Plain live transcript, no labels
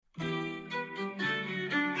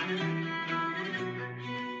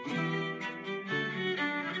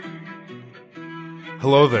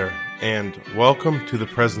Hello there, and welcome to the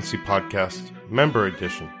Presidency Podcast, Member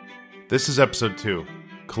Edition. This is Episode 2,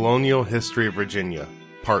 Colonial History of Virginia,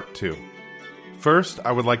 Part 2. First,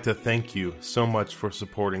 I would like to thank you so much for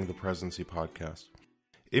supporting the Presidency Podcast.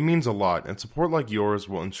 It means a lot, and support like yours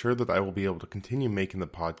will ensure that I will be able to continue making the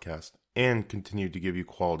podcast and continue to give you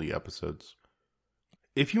quality episodes.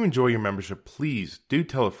 If you enjoy your membership, please do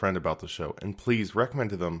tell a friend about the show, and please recommend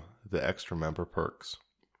to them the extra member perks.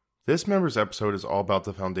 This members episode is all about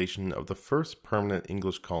the foundation of the first permanent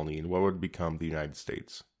English colony in what would become the United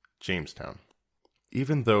States, Jamestown.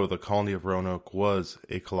 Even though the colony of Roanoke was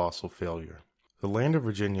a colossal failure, the land of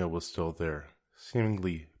Virginia was still there,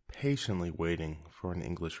 seemingly patiently waiting for an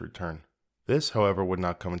English return. This, however, would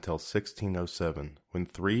not come until 1607, when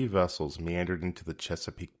 3 vessels meandered into the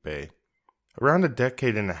Chesapeake Bay. Around a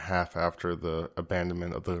decade and a half after the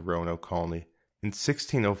abandonment of the Roanoke colony, in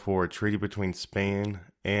 1604, a treaty between Spain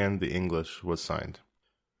and the English was signed.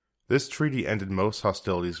 This treaty ended most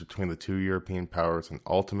hostilities between the two European powers and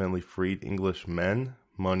ultimately freed English men,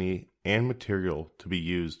 money, and material to be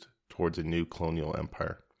used towards a new colonial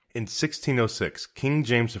empire. In 1606, King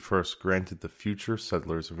James I granted the future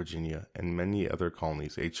settlers of Virginia and many other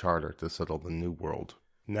colonies a charter to settle the New World.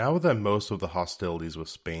 Now that most of the hostilities with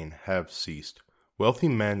Spain have ceased, wealthy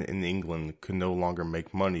men in England could no longer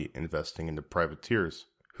make money investing into privateers,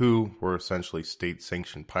 who were essentially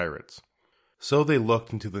state-sanctioned pirates. So they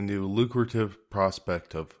looked into the new lucrative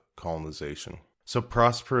prospect of colonization. So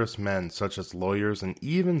prosperous men such as lawyers and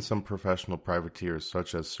even some professional privateers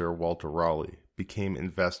such as Sir Walter Raleigh became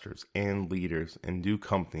investors and leaders in new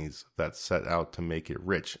companies that set out to make it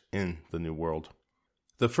rich in the New World.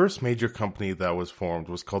 The first major company that was formed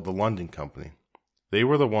was called the London Company. They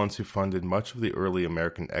were the ones who funded much of the early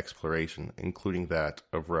American exploration, including that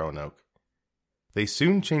of Roanoke. They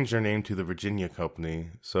soon changed their name to the Virginia Company,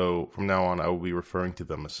 so from now on I will be referring to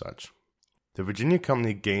them as such. The Virginia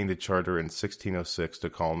Company gained a charter in 1606 to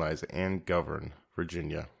colonize and govern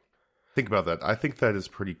Virginia. Think about that. I think that is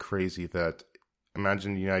pretty crazy that,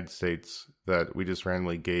 imagine the United States, that we just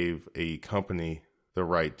randomly gave a company the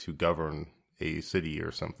right to govern a city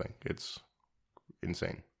or something. It's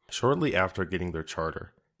insane. Shortly after getting their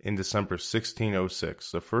charter, in December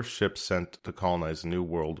 1606, the first ship sent to colonize the New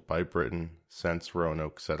World by Britain since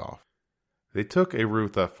Roanoke set off. They took a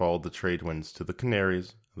route that followed the trade winds to the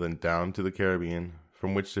Canaries, then down to the Caribbean,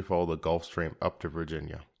 from which they followed the Gulf Stream up to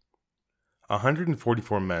Virginia.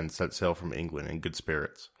 144 men set sail from England in good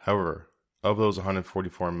spirits. However, of those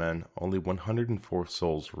 144 men, only 104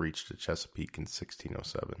 souls reached the Chesapeake in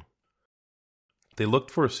 1607. They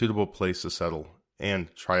looked for a suitable place to settle,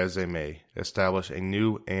 and, try as they may, establish a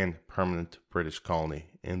new and permanent British colony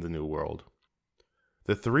in the New World.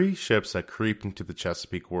 The 3 ships that creeped into the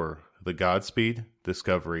Chesapeake were the Godspeed,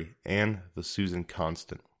 Discovery, and the Susan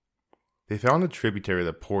Constant. They found a tributary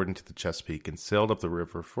that poured into the Chesapeake and sailed up the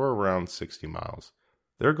river for around 60 miles.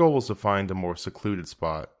 Their goal was to find a more secluded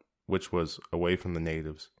spot, which was away from the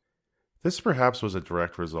natives. This perhaps was a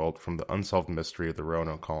direct result from the unsolved mystery of the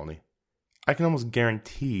Roanoke colony. I can almost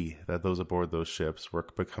guarantee that those aboard those ships were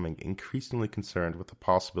becoming increasingly concerned with the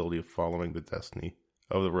possibility of following the destiny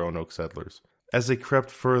of the Roanoke settlers. As they crept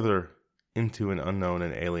further into an unknown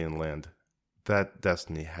and alien land, that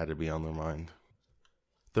destiny had to be on their mind.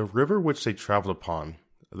 The river which they traveled upon,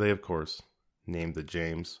 they of course named the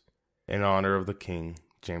James, in honor of the king,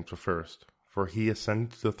 James I, for he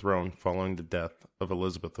ascended to the throne following the death of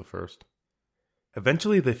Elizabeth I.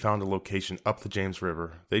 Eventually, they found a location up the James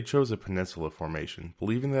River. They chose a peninsula formation,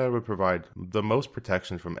 believing that it would provide the most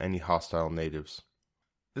protection from any hostile natives.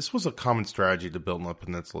 This was a common strategy to build on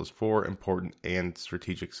peninsulas for important and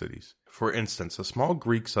strategic cities. For instance, a small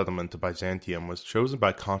Greek settlement of Byzantium was chosen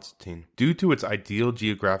by Constantine due to its ideal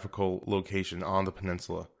geographical location on the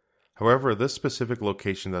peninsula. However, this specific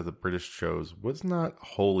location that the British chose was not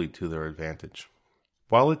wholly to their advantage.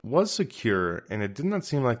 While it was secure, and it did not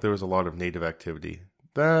seem like there was a lot of native activity,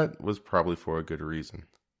 that was probably for a good reason,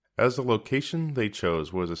 as the location they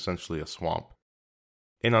chose was essentially a swamp.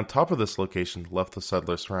 And on top of this location left the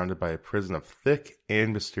settlers surrounded by a prison of thick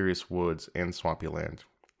and mysterious woods and swampy land.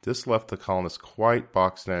 This left the colonists quite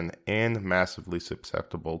boxed in and massively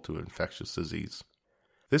susceptible to infectious disease.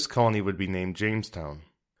 This colony would be named Jamestown,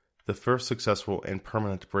 the first successful and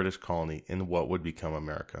permanent British colony in what would become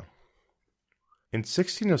America. In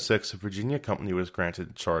 1606, the Virginia Company was granted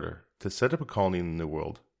a charter to set up a colony in the New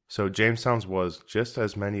World. So Jamestown was, just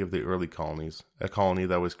as many of the early colonies, a colony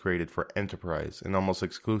that was created for enterprise and almost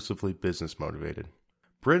exclusively business motivated.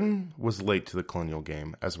 Britain was late to the colonial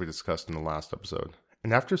game, as we discussed in the last episode,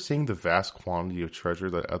 and after seeing the vast quantity of treasure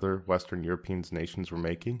that other Western European nations were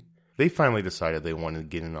making, They finally decided they wanted to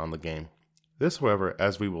get in on the game. This, however,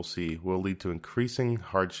 as we will see, will lead to increasing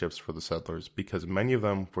hardships for the settlers because many of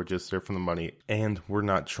them were just there for the money and were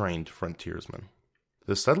not trained frontiersmen.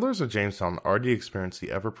 The settlers of Jamestown already experienced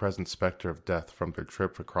the ever-present specter of death from their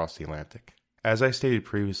trip across the Atlantic. As I stated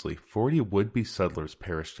previously, 40 would-be settlers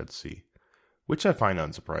perished at sea, which I find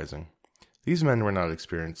unsurprising. These men were not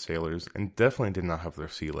experienced sailors and definitely did not have their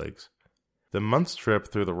sea legs. The month's trip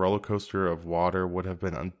through the roller coaster of water would have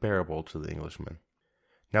been unbearable to the Englishmen.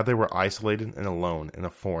 Now they were isolated and alone in a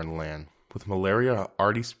foreign land. With malaria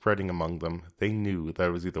already spreading among them, they knew that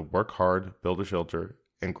it was either work hard, build a shelter,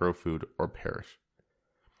 and grow food, or perish.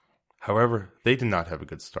 However, they did not have a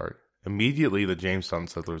good start. Immediately, the Jamestown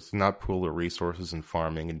settlers did not pool their resources in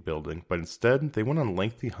farming and building, but instead they went on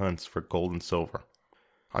lengthy hunts for gold and silver.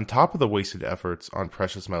 On top of the wasted efforts on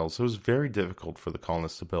precious metals, it was very difficult for the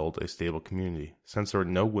colonists to build a stable community, since there were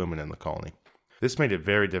no women in the colony. This made it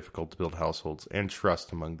very difficult to build households and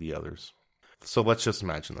trust among the others. So let's just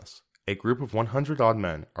imagine this. A group of 100-odd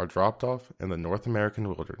men are dropped off in the North American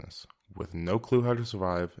wilderness, with no clue how to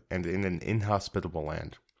survive, and in an inhospitable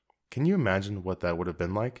land. Can you imagine what that would have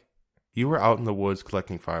been like? You were out in the woods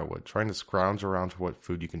collecting firewood, trying to scrounge around for what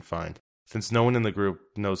food you can find, since no one in the group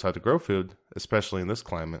knows how to grow food, especially in this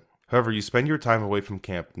climate. However, you spend your time away from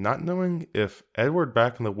camp not knowing if Edward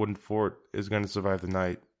back in the wooden fort is going to survive the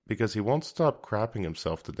night, because he won't stop crapping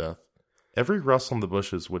himself to death. Every rustle in the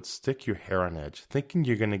bushes would stick your hair on edge, thinking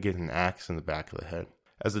you're going to get an axe in the back of the head,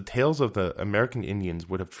 as the tales of the American Indians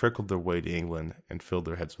would have trickled their way to England and filled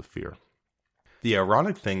their heads with fear. The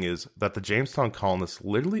ironic thing is that the Jamestown colonists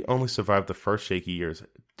literally only survived the first shaky years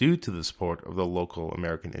due to the support of the local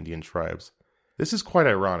American Indian tribes. This is quite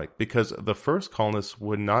ironic because the first colonists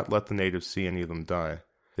would not let the natives see any of them die.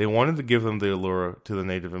 They wanted to give them the allure to the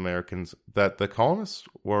Native Americans that the colonists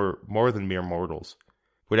were more than mere mortals.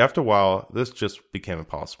 But after a while, this just became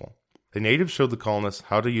impossible. The natives showed the colonists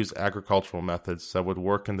how to use agricultural methods that would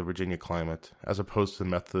work in the Virginia climate, as opposed to the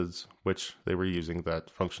methods which they were using that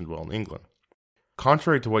functioned well in England.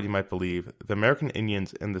 Contrary to what you might believe, the American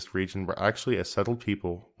Indians in this region were actually a settled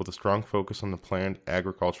people with a strong focus on the planned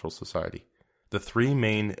agricultural society. The three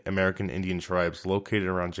main American Indian tribes located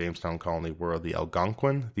around Jamestown Colony were the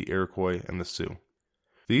Algonquin, the Iroquois, and the Sioux.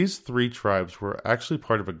 These three tribes were actually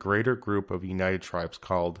part of a greater group of united tribes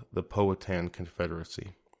called the Powhatan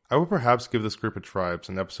Confederacy. I will perhaps give this group of tribes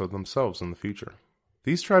an episode themselves in the future.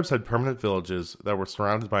 These tribes had permanent villages that were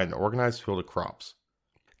surrounded by an organized field of crops.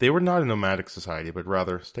 They were not a nomadic society, but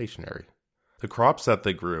rather stationary. The crops that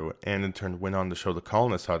they grew, and in turn went on to show the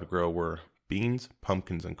colonists how to grow, were beans,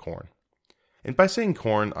 pumpkins, and corn. And by saying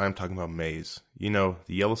corn, I'm talking about maize. You know,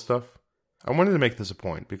 the yellow stuff? I wanted to make this a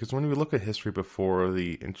point, because when we look at history before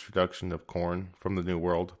the introduction of corn from the New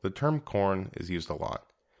World, the term corn is used a lot.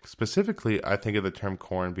 Specifically, I think of the term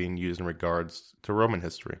corn being used in regards to Roman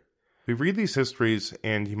history. We read these histories,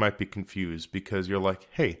 and you might be confused, because you're like,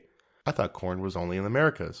 hey, I thought corn was only in the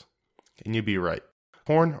Americas. And you'd be right.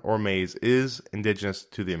 Corn, or maize, is indigenous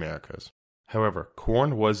to the Americas. However,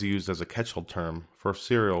 corn was used as a catch-all term for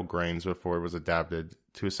cereal grains before it was adapted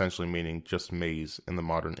to essentially meaning just maize in the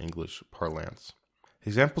modern English parlance.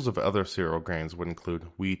 Examples of other cereal grains would include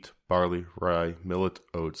wheat, barley, rye, millet,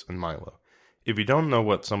 oats, and milo. If you don't know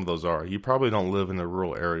what some of those are, you probably don't live in a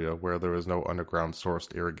rural area where there is no underground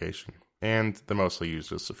sourced irrigation. And they're mostly used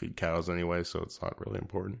just to feed cows anyway, so it's not really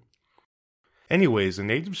important. Anyways, the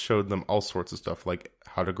natives showed them all sorts of stuff like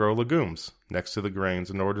how to grow legumes next to the grains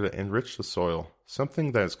in order to enrich the soil,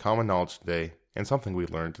 something that is common knowledge today and something we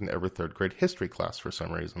learned in every third grade history class for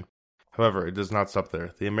some reason. However, it does not stop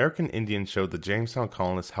there. The American Indians showed the Jamestown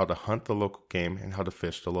colonists how to hunt the local game and how to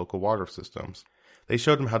fish the local water systems. They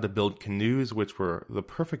showed them how to build canoes, which were the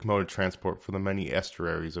perfect mode of transport for the many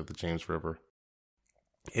estuaries of the James River.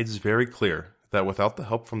 It is very clear that without the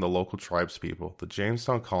help from the local tribespeople, the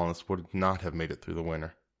Jamestown colonists would not have made it through the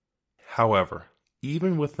winter. However,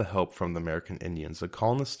 even with the help from the American Indians, the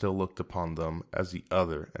colonists still looked upon them as the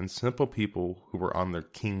other and simple people who were on their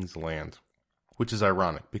king's land. Which is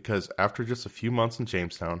ironic, because after just a few months in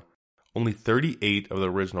Jamestown, only 38 of the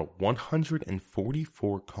original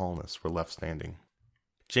 144 colonists were left standing.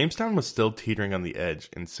 Jamestown was still teetering on the edge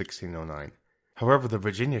in 1609. However, the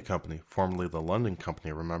Virginia Company, formerly the London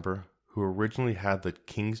Company, remember, who originally had the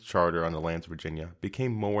King's Charter on the lands of Virginia,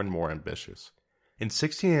 became more and more ambitious. In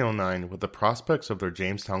 1609, with the prospects of their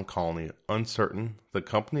Jamestown colony uncertain, the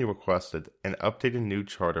company requested an updated new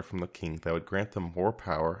charter from the king that would grant them more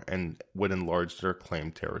power and would enlarge their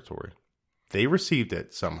claimed territory. They received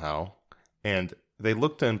it somehow, and they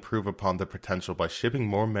looked to improve upon the potential by shipping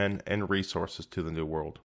more men and resources to the New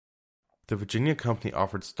World. The Virginia Company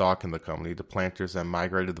offered stock in the company to planters that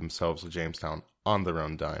migrated themselves to Jamestown on their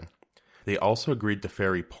own dime. They also agreed to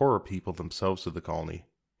ferry poorer people themselves to the colony,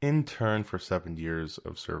 in turn for 7 years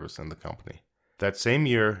of service in the company. That same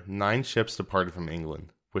year, 9 ships departed from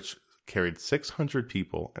England, which carried 600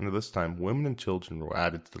 people, and at this time, women and children were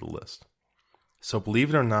added to the list. So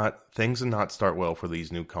believe it or not, things did not start well for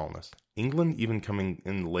these new colonists. England, even coming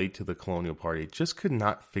in late to the colonial party, just could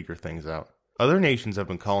not figure things out. Other nations have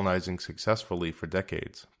been colonizing successfully for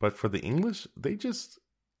decades, but for the English, they just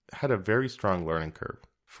had a very strong learning curve.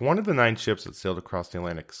 For one of the 9 ships that sailed across the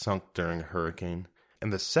Atlantic sunk during a hurricane,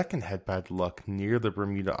 and the second had bad luck near the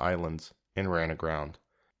Bermuda Islands and ran aground.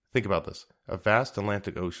 Think about this. A vast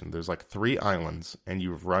Atlantic Ocean. There's like 3 islands, and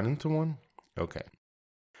you've run into one? Okay.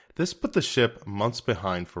 This put the ship months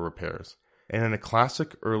behind for repairs, and in a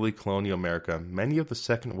classic early colonial America, many of the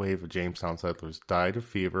second wave of Jamestown settlers died of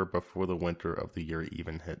fever before the winter of the year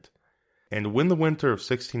even hit. And when the winter of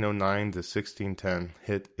 1609 to 1610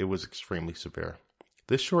 hit, it was extremely severe.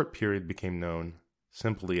 This short period became known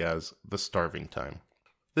simply as the Starving Time.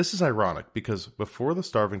 This is ironic because before the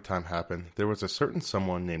Starving Time happened, there was a certain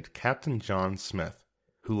someone named Captain John Smith,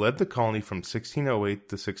 who led the colony from 1608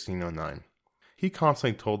 to 1609. He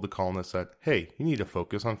constantly told the colonists that, hey, you need to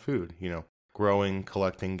focus on food, growing,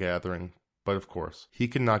 collecting, gathering. But of course, he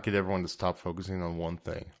could not get everyone to stop focusing on one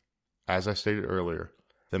thing. As I stated earlier,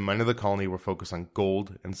 the men of the colony were focused on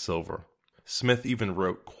gold and silver. Smith even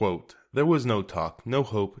wrote, quote, "There was no talk, no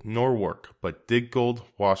hope, nor work, but dig gold,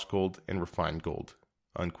 wash gold, and refine gold,"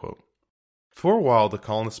 unquote. For a while, the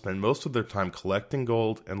colonists spent most of their time collecting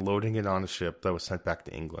gold and loading it on a ship that was sent back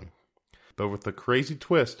to England. But with a crazy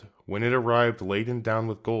twist, when it arrived laden down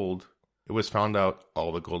with gold, it was found out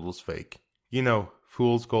all the gold was fake.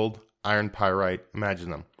 Fool's gold, iron pyrite, imagine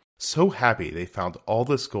them. So happy they found all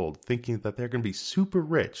this gold, thinking that they're going to be super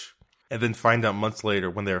rich. And then find out months later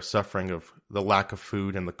when they are suffering of the lack of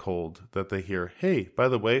food and the cold, that they hear, hey, by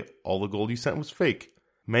the way, all the gold you sent was fake.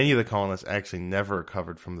 Many of the colonists actually never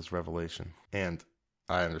recovered from this revelation, and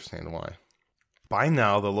I understand why. By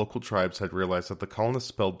now, the local tribes had realized that the colonists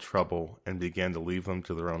spelled trouble and began to leave them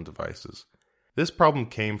to their own devices. This problem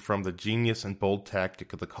came from the genius and bold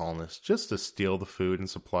tactic of the colonists just to steal the food and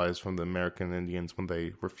supplies from the American Indians when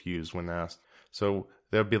they refused when asked. So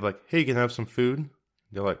they would be like, hey, you can have some food?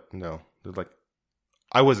 They're like, no. They're like,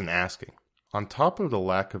 I wasn't asking. On top of the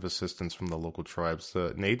lack of assistance from the local tribes,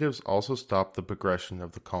 the natives also stopped the progression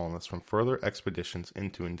of the colonists from further expeditions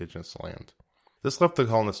into indigenous land. This left the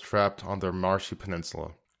colonists trapped on their marshy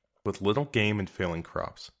peninsula, with little game and failing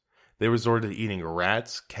crops. They resorted to eating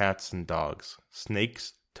rats, cats, and dogs,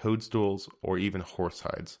 snakes, toadstools, or even horse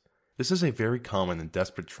hides. This is a very common and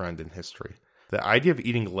desperate trend in history. The idea of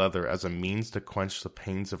eating leather as a means to quench the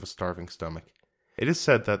pains of a starving stomach. It is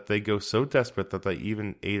said that they go so desperate that they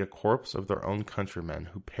even ate a corpse of their own countrymen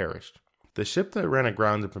who perished. The ship that ran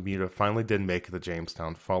aground in Bermuda finally did make it to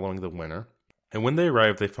Jamestown following the winter, and when they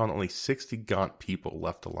arrived they found only 60 gaunt people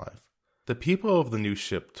left alive. The people of the new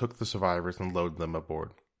ship took the survivors and loaded them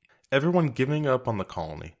aboard. Everyone giving up on the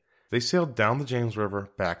colony, they sailed down the James River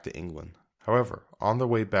back to England. However, on their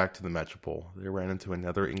way back to the metropole, they ran into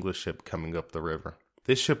another English ship coming up the river.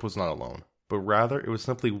 This ship was not alone, but rather it was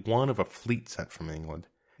simply one of a fleet sent from England,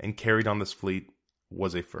 and carried on this fleet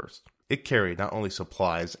was a first. It carried not only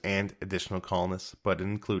supplies and additional colonists, but it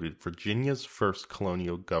included Virginia's first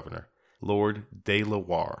colonial governor, Lord De La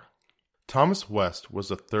Warr. Thomas West was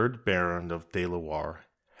the 3rd Baron of De La Warr,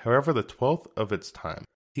 however the 12th of its time.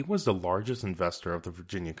 He was the largest investor of the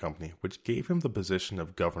Virginia Company, which gave him the position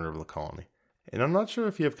of governor of the colony. And I'm not sure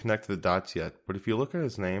if you have connected the dots yet, but if you look at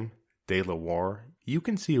his name, De La Warr, you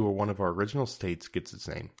can see where one of our original states gets its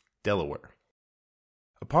name, Delaware.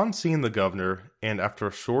 Upon seeing the governor, and after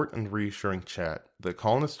a short and reassuring chat, the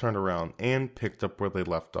colonists turned around and picked up where they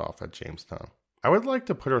left off at Jamestown. I would like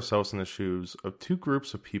to put ourselves in the shoes of 2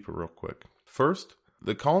 groups of people real quick. First,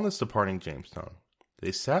 the colonists departing Jamestown.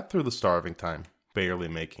 They sat through the starving time, barely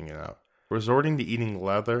making it out, resorting to eating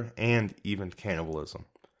leather and even cannibalism.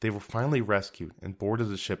 They were finally rescued and boarded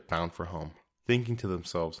the ship bound for home, thinking to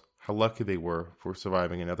themselves how lucky they were for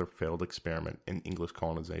surviving another failed experiment in English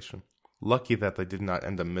colonization. Lucky that they did not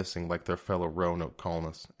end up missing like their fellow Roanoke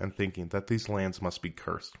colonists and thinking that these lands must be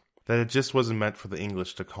cursed, that it just wasn't meant for the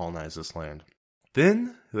English to colonize this land.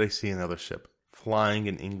 Then they see another ship, flying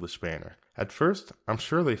an English banner. At first, I'm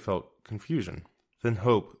sure they felt confusion, then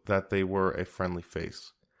hope that they were a friendly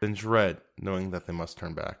face, then dread knowing that they must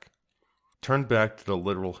turn back. Turn back to the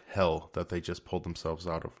literal hell that they just pulled themselves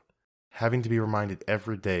out of, having to be reminded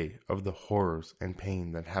every day of the horrors and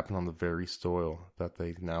pain that happened on the very soil that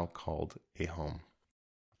they now called a home.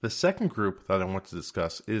 The second group that I want to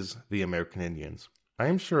discuss is the American Indians. I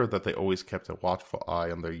am sure that they always kept a watchful eye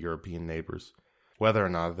on their European neighbors, whether or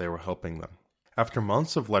not they were helping them. After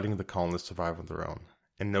months of letting the colonists survive on their own,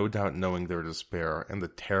 and no doubt knowing their despair and the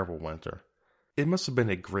terrible winter, it must have been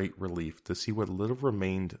a great relief to see what little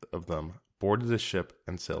remained of them boarded a ship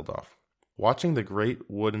and sailed off. Watching the great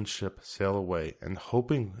wooden ship sail away and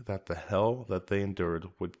hoping that the hell that they endured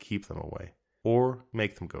would keep them away, or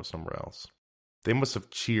make them go somewhere else. They must have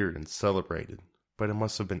cheered and celebrated, but it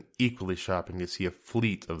must have been equally shocking to see a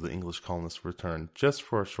fleet of the English colonists return just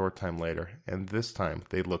for a short time later, and this time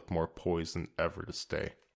they looked more poised than ever to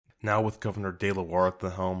stay. Now with Governor De La Warr at the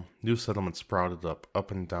helm, new settlements sprouted up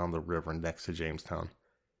and down the river next to Jamestown.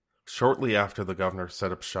 Shortly after the governor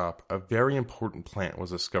set up shop, a very important plant was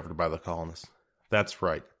discovered by the colonists. That's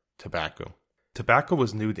right, tobacco. Tobacco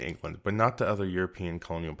was new to England, but not to other European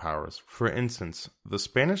colonial powers. For instance, the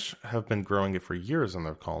Spanish have been growing it for years in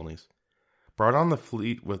their colonies. Brought on the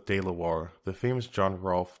fleet with De La Warr, the famous John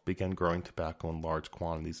Rolfe began growing tobacco in large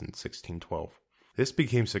quantities in 1612. This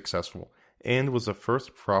became successful, and was the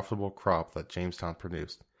first profitable crop that Jamestown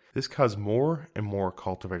produced. This caused more and more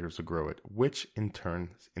cultivators to grow it, which in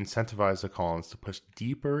turn incentivized the colonists to push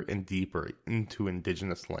deeper and deeper into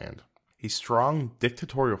indigenous land. A strong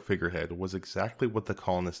dictatorial figurehead was exactly what the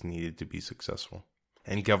colonists needed to be successful.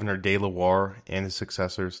 And Governor De La Warr and his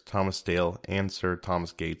successors, Thomas Dale and Sir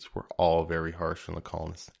Thomas Gates, were all very harsh on the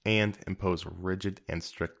colonists and imposed rigid and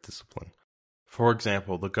strict discipline. For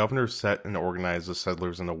example, the governor set and organized the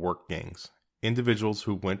settlers into work gangs. Individuals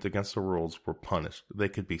who went against the rules were punished. They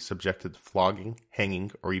could be subjected to flogging,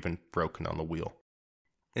 hanging, or even broken on the wheel.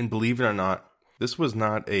 And believe it or not, this was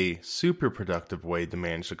not a super productive way to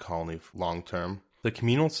manage the colony long term. The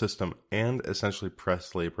communal system and essentially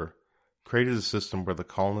pressed labor created a system where the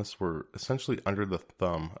colonists were essentially under the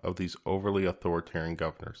thumb of these overly authoritarian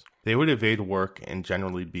governors. They would evade work and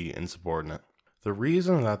generally be insubordinate. The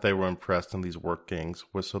reason that they were impressed in these work gangs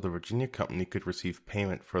was so the Virginia Company could receive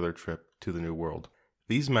payment for their trip to the New World.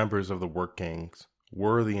 These members of the work gangs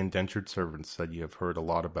were the indentured servants that you have heard a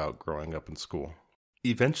lot about growing up in school.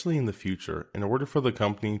 Eventually in the future, in order for the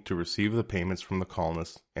company to receive the payments from the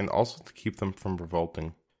colonists and also to keep them from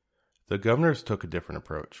revolting, the governors took a different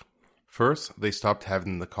approach. First, they stopped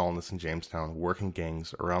having the colonists in Jamestown work in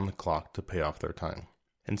gangs around the clock to pay off their time.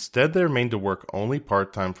 Instead, they remained to work only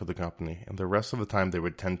part-time for the company, and the rest of the time they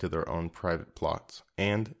would tend to their own private plots,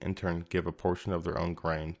 and, in turn, give a portion of their own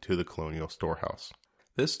grain to the colonial storehouse.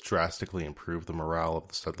 This drastically improved the morale of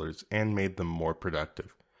the settlers and made them more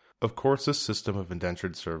productive. Of course, this system of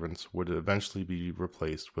indentured servants would eventually be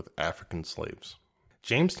replaced with African slaves.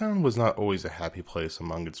 Jamestown was not always a happy place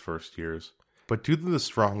among its first years, but due to the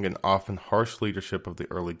strong and often harsh leadership of the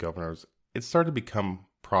early governors, it started to become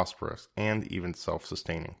prosperous and even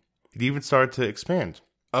self-sustaining. It even started to expand.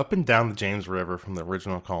 Up and down the James River from the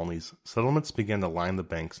original colonies, settlements began to line the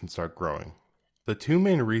banks and start growing. The two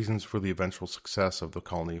main reasons for the eventual success of the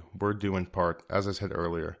colony were due in part, as I said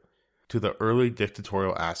earlier, to the early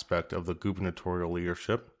dictatorial aspect of the gubernatorial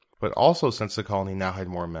leadership, but also since the colony now had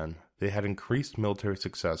more men, they had increased military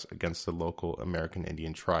success against the local American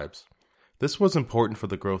Indian tribes. This was important for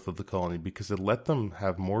the growth of the colony because it let them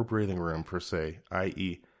have more breathing room per se,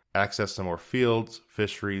 i.e., access to more fields,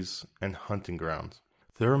 fisheries, and hunting grounds.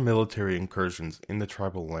 Their military incursions in the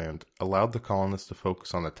tribal land allowed the colonists to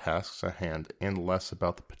focus on the tasks at hand and less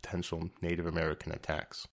about the potential Native American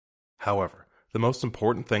attacks. However, the most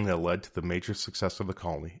important thing that led to the major success of the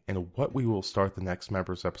colony, and what we will start the next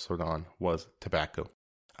Members episode on, was tobacco.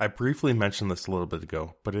 I briefly mentioned this a little bit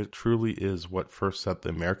ago, but it truly is what first set the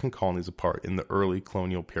American colonies apart in the early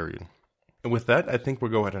colonial period. And with that, I think we'll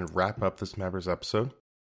go ahead and wrap up this Members episode.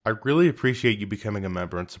 I really appreciate you becoming a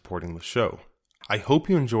member and supporting the show. I hope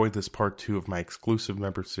you enjoyed this part 2 of my exclusive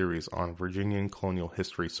member series on Virginian colonial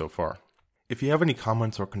history so far. If you have any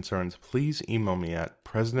comments or concerns, please email me at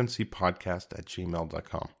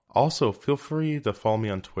presidencypodcast@gmail.com. Also, feel free to follow me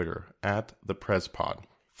on Twitter @theprespod.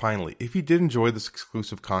 Finally, if you did enjoy this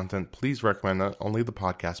exclusive content, please recommend not only the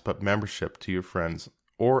podcast, but membership to your friends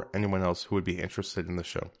or anyone else who would be interested in the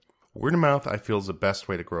show. Word of mouth, I feel, is the best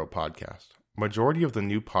way to grow a podcast. Majority of the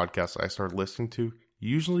new podcasts I start listening to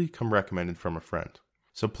usually come recommended from a friend.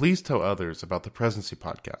 So please tell others about the Presidency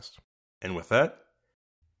Podcast. And with that,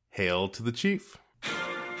 hail to the chief.